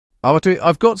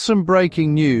I've got some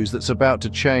breaking news that's about to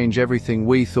change everything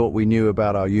we thought we knew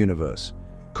about our universe.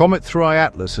 Comet 3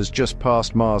 Atlas has just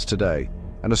passed Mars today,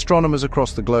 and astronomers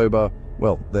across the globe are,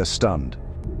 well, they're stunned.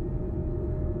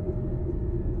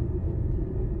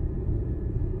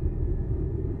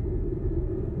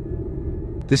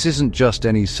 This isn't just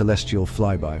any celestial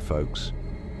flyby, folks.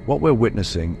 What we're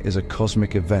witnessing is a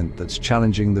cosmic event that's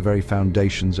challenging the very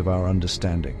foundations of our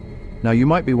understanding. Now, you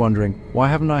might be wondering, why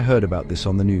haven't I heard about this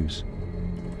on the news?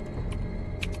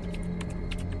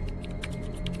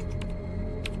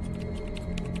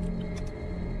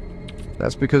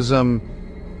 That's because,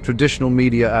 traditional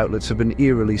media outlets have been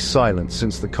eerily silent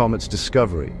since the comet's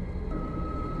discovery.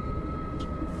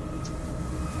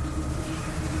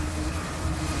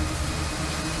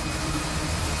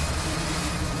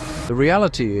 The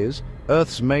reality is,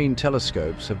 Earth's main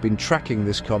telescopes have been tracking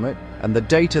this comet, and the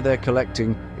data they're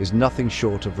collecting is nothing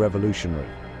short of revolutionary.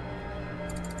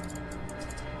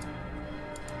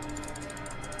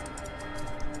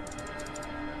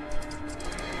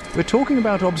 We're talking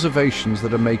about observations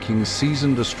that are making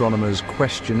seasoned astronomers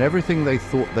question everything they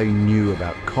thought they knew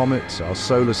about comets, our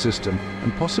solar system,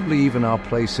 and possibly even our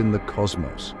place in the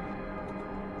cosmos.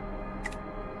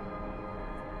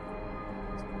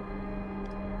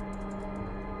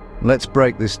 Let's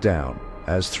break this down.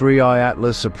 As 3I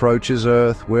Atlas approaches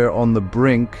Earth, we're on the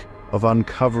brink of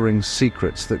uncovering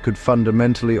secrets that could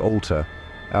fundamentally alter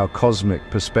our cosmic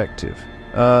perspective.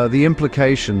 The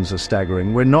implications are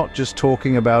staggering. We're not just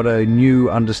talking about a new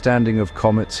understanding of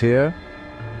comets here.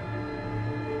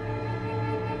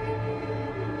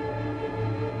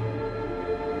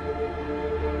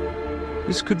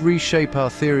 This could reshape our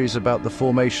theories about the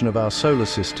formation of our solar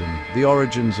system, the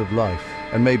origins of life,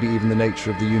 and maybe even the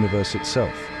nature of the universe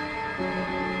itself.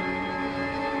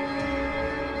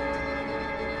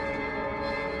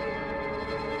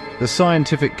 The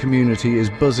scientific community is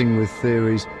buzzing with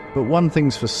theories, but one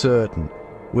thing's for certain: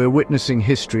 we're witnessing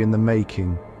history in the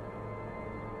making.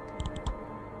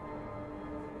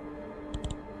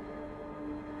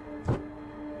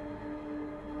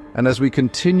 And as we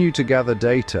continue to gather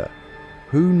data,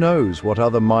 who knows what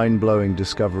other mind-blowing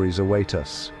discoveries await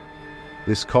us?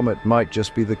 This comet might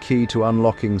just be the key to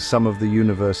unlocking some of the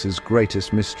universe's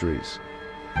greatest mysteries.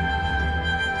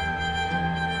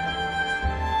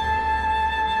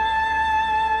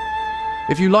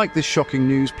 If you like this shocking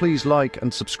news, please like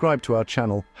and subscribe to our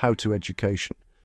channel, HowToEducation.